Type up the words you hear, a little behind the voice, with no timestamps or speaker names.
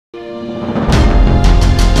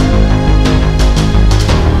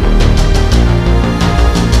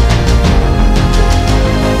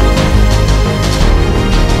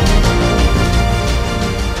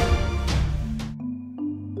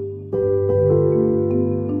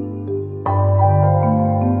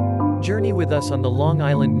with us on the Long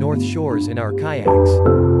Island North Shores in our kayaks.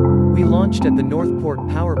 We launched at the Northport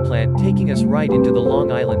power plant, taking us right into the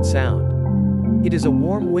Long Island Sound. It is a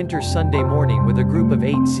warm winter Sunday morning with a group of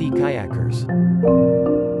 8 sea kayakers.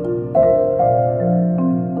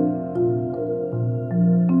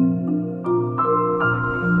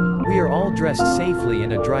 We are all dressed safely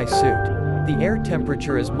in a dry suit. The air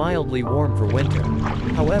temperature is mildly warm for winter.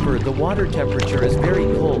 However, the water temperature is very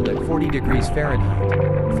cold at 40 degrees Fahrenheit.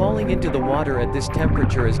 Falling into the water at this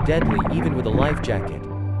temperature is deadly even with a life jacket.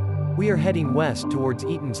 We are heading west towards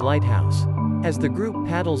Eaton's Lighthouse. As the group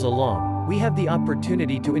paddles along, we have the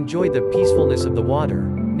opportunity to enjoy the peacefulness of the water,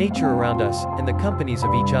 nature around us, and the companies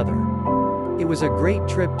of each other. It was a great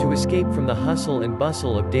trip to escape from the hustle and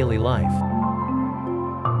bustle of daily life.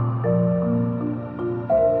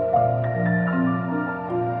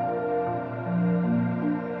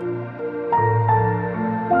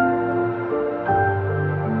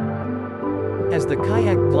 As the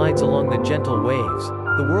kayak glides along the gentle waves,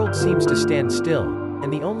 the world seems to stand still,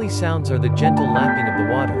 and the only sounds are the gentle lapping of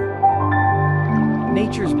the water.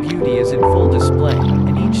 Nature's beauty is in full display,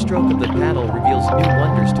 and each stroke of the paddle reveals new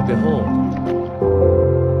wonders to behold.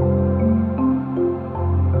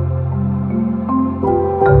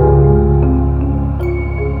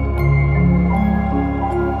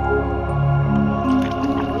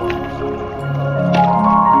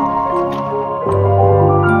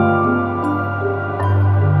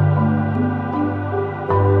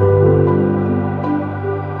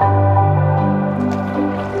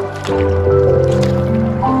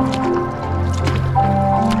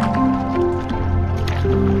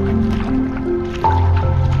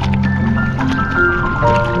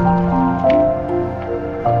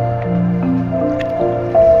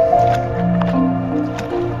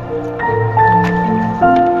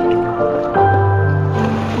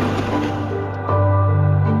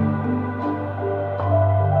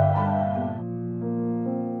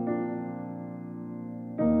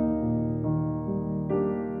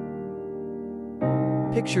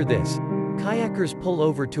 Picture this. Kayakers pull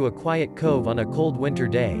over to a quiet cove on a cold winter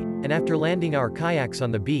day, and after landing our kayaks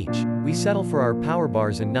on the beach, we settle for our power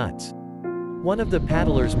bars and nuts. One of the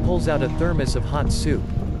paddlers pulls out a thermos of hot soup,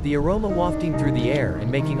 the aroma wafting through the air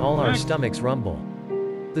and making all our stomachs rumble.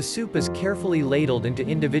 The soup is carefully ladled into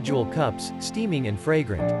individual cups, steaming and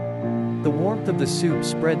fragrant. The warmth of the soup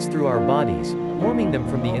spreads through our bodies, warming them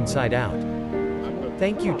from the inside out.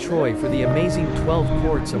 Thank you, Troy, for the amazing 12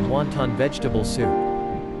 quarts of wonton vegetable soup.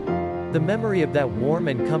 The memory of that warm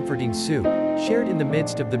and comforting soup, shared in the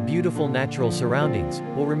midst of the beautiful natural surroundings,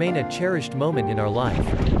 will remain a cherished moment in our life.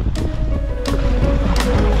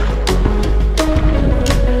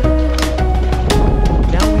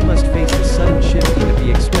 Now we must face the sudden shifting of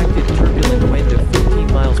the expected turbulent wind of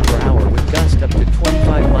 15 miles per hour with gusts up to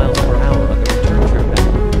 25 miles per hour on the return trip back.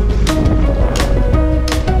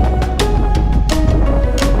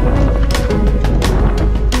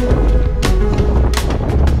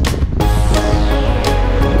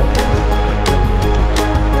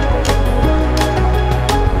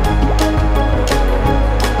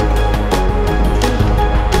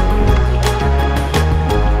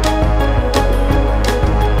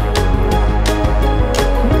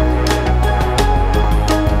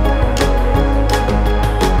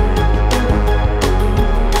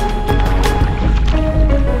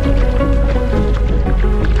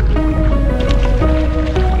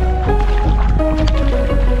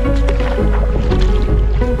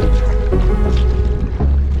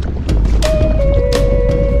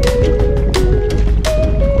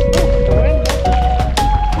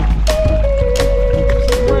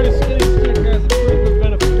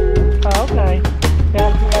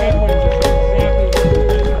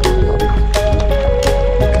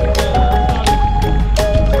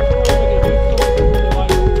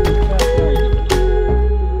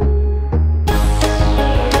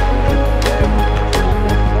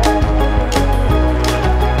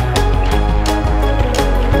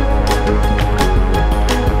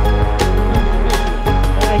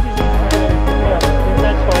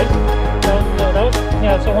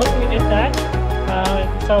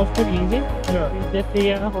 So it's pretty easy. Yeah. We did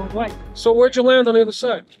the whole way. So where'd you land on the other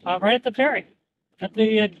side? Right at the ferry. At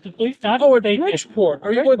the police dock. Oh, at Bridgeport.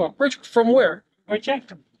 Are you going Bridgeport from where?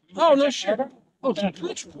 Bridgeport. Oh, no shit. Oh, to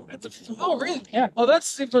Bridgeport. Oh, really? Yeah. Oh,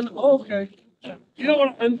 that's even. Oh, okay. You know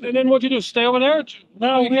what? And then what'd you do? Stay over there?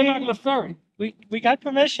 No, you came back on the ferry. We got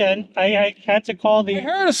permission. I had to call the. I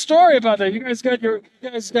heard a story about that. You guys got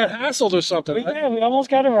hassled or something. We right? did. We almost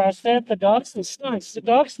got arrested. The dog It's nice. The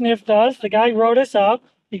dog sniffed us. The guy wrote us up.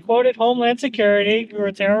 He quoted Homeland Security. We were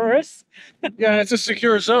terrorists. Yeah, it's a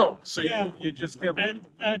secure zone, so Yeah. you just get.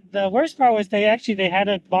 And the worst part was they had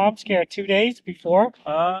a bomb scare 2 days before.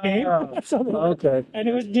 So Okay. and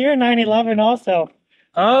it was near 9/11 also.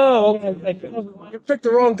 Oh, okay. You picked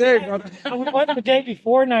the wrong day, brother. We went the day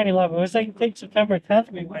before 9/11. It was like I think September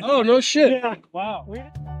 10th we went. Oh, no shit. Yeah. Wow.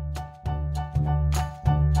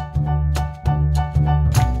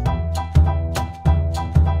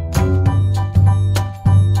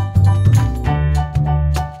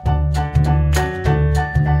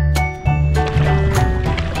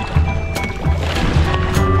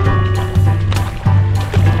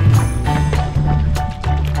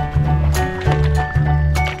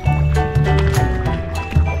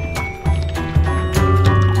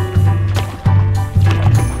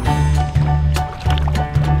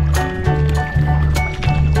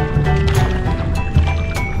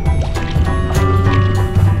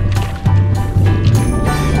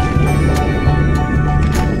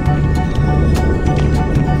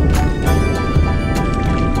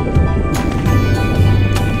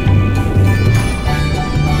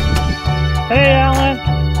 Hey, Alan.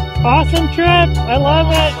 Awesome trip. I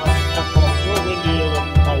love it.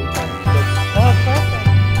 Oh, perfect.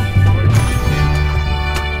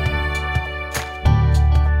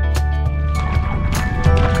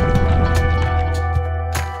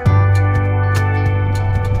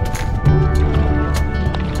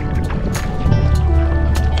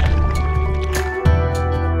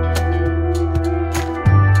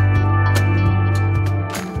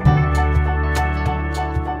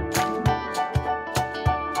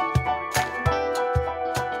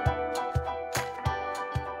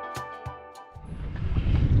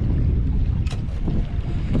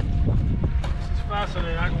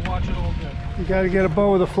 Fascinating. I can watch it all day. You got to get a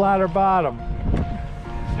boat with a flatter bottom.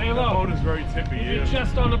 Stay low. The boat is very tippy. Keep your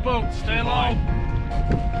chest on the boat. Stay low.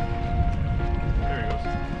 There he goes.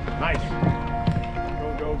 Nice.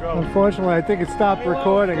 Go, go, go. Unfortunately, I think it stopped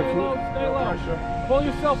recording. Stay low. Stay low. Pull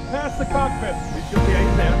yourself past the cockpit. He's there. There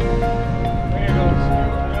you go.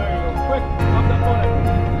 There you go. Quick. Up that button.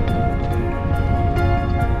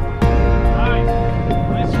 Nice.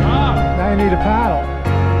 Nice job. Now you need a paddle.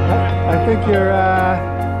 I think you're